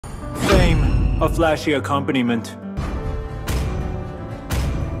Fame, a flashy accompaniment.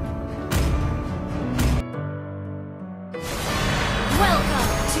 Welcome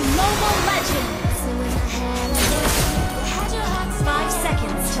to Mobile Legends! 5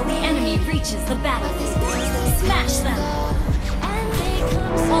 seconds till the enemy reaches the battlefield. Smash them!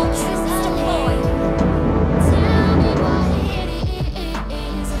 All troops deployed!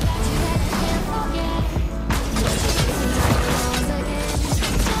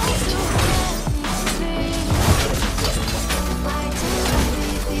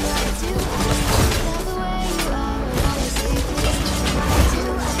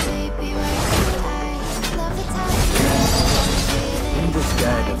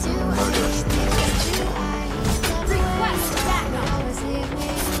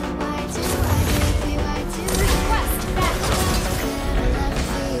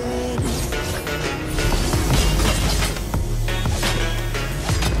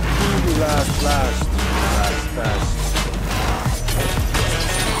 Last.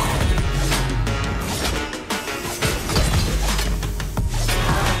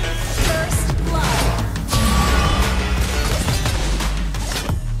 First blood.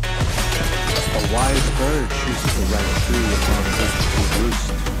 A wise bird chooses the right tree upon which to roost.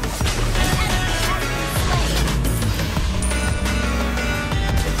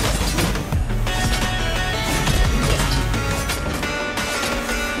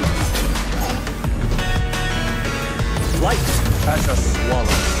 Light as a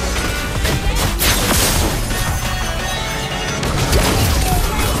swallow.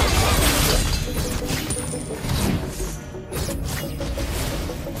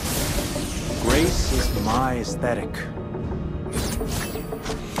 Grace is my aesthetic.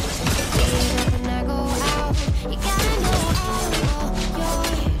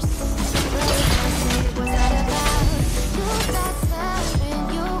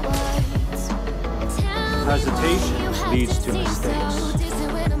 Hesitation leads to mistakes.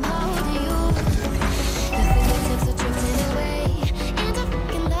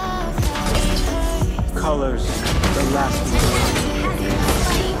 Colors, the lasting.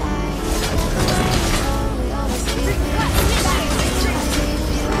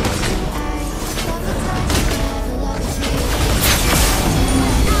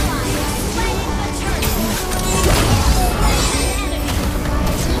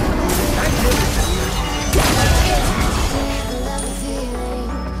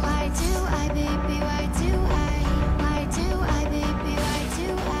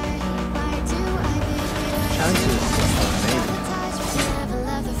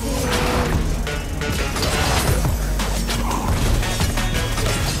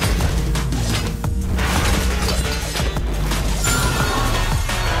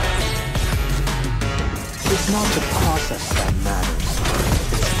 It's not the process that matters,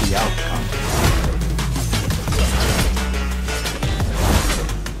 it's the outcome.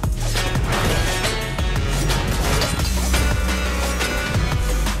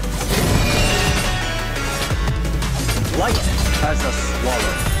 Light as a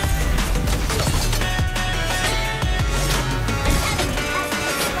swallow.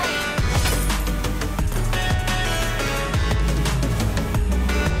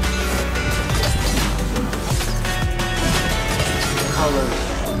 Colors,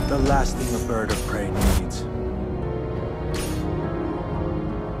 the last thing a bird of prey needs.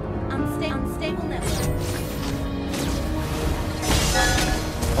 Unstable network.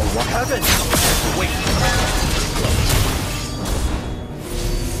 Oh, what heaven! Wait!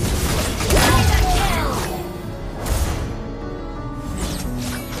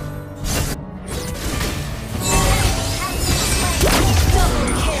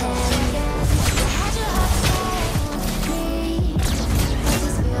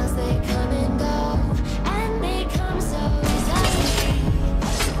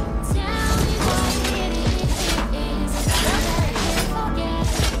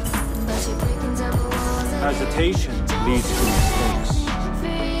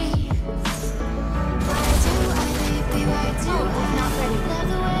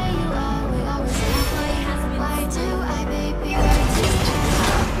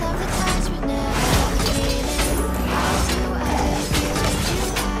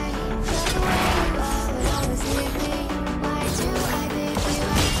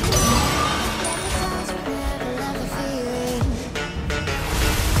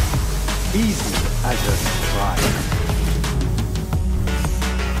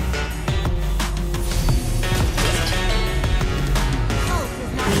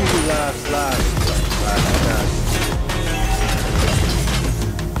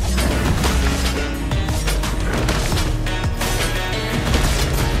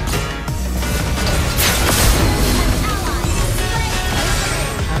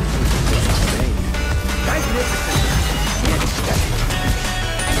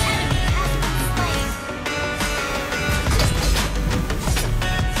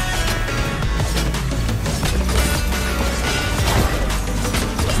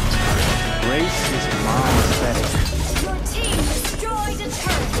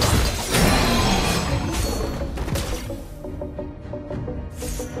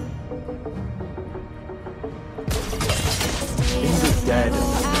 dead of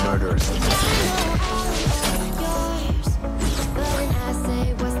murderous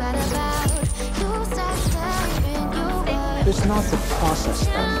It's not the process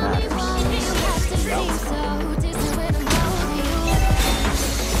that matters. It's the outcome.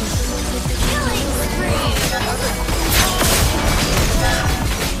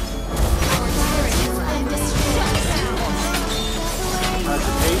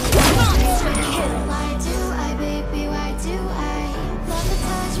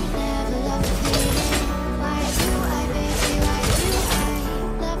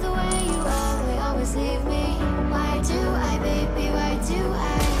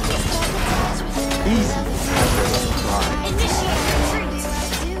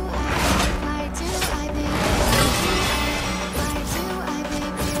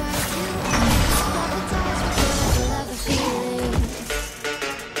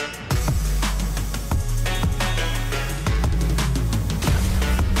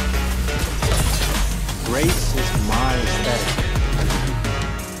 Grace is my aesthetic.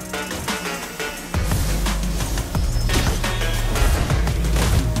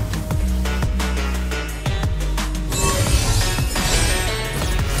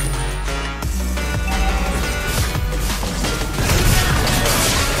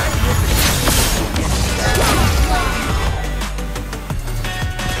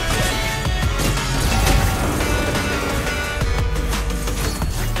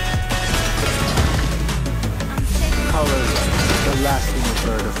 The lasting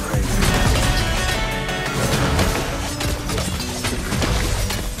bird of prey.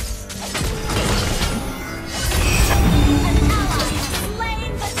 An ally has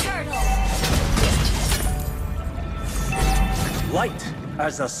slain the turtle. Light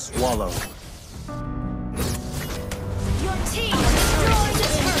as a swallow. Your team destroyed the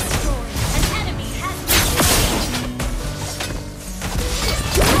turtle. An enemy has been slain.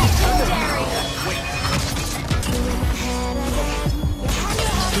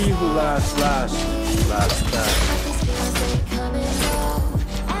 He who laughs last, laughs best.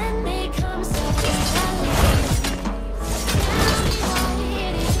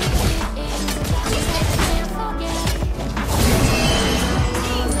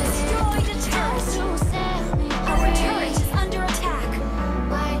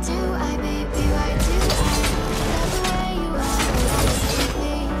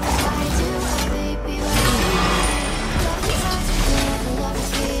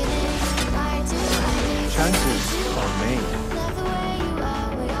 Chances are made.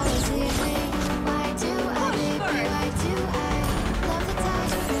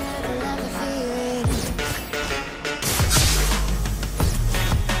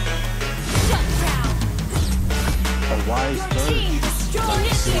 A wise bird.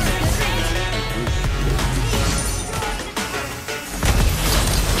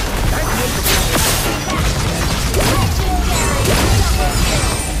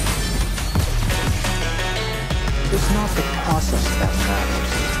 It's not the process that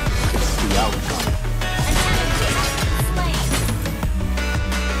matters, it's the outcome.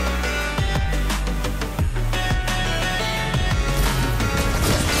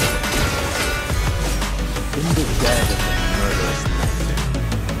 In the dead of the murderous night.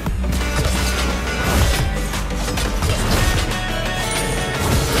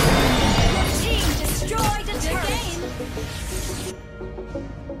 Your team destroyed a turret.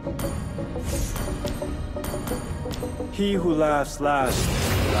 He who laughs last,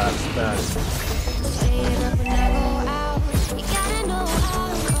 laughs best.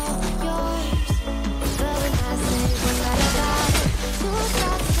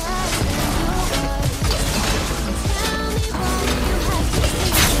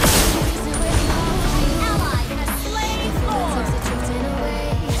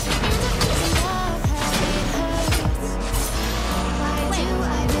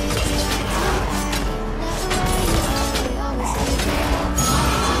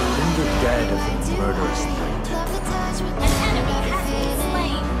 Dead of the murderous night. An enemy has been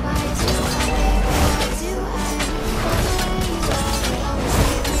slain.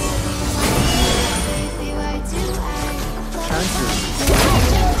 Chances.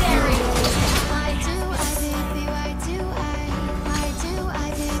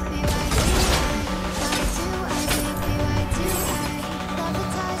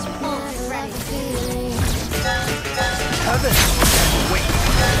 Heaven! Wait!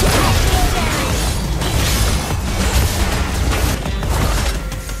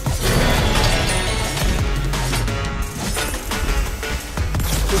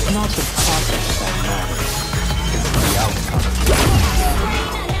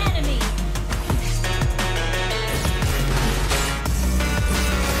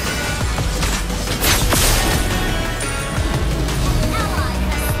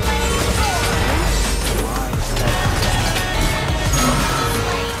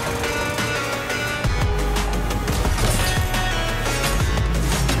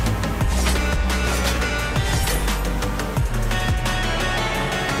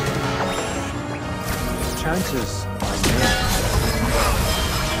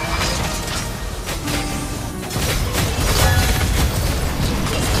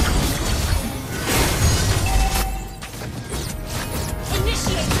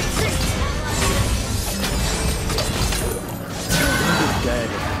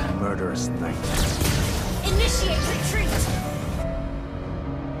 murderous night. Initiate retreat.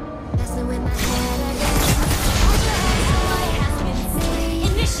 Messing with my head again. Ally has been slain.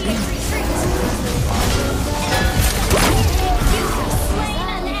 Initiate retreat. You have slain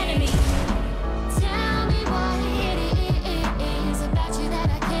an enemy. Tell me what it is about you that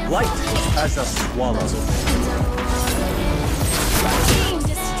I can't Light as a swallow. Team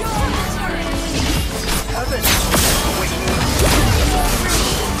destroy the turret. Heaven!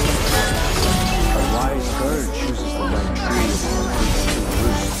 A wise bird chooses the right tree to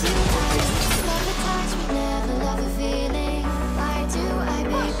roost. Love the touch, but never love the feeling. Why do I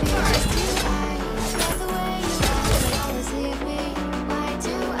make you love the way you always leave me? Why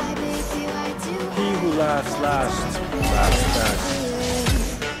do I make you? He who laughs last, laughs best.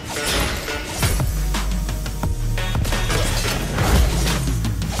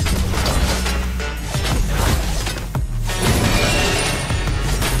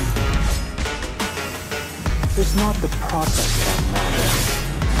 It's not the process that matters.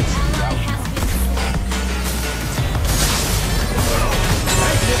 Ally has been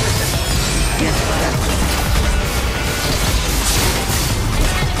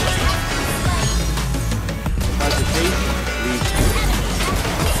Hesitation leads to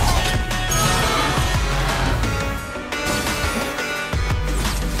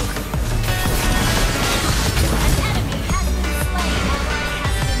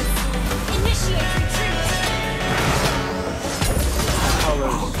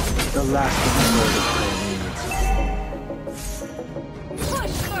colors the lasting murder needs.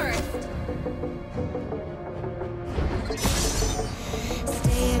 push first.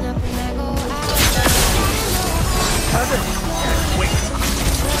 Staying up when I go out. Heaven! Wait!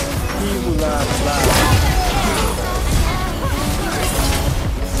 He who laughs last.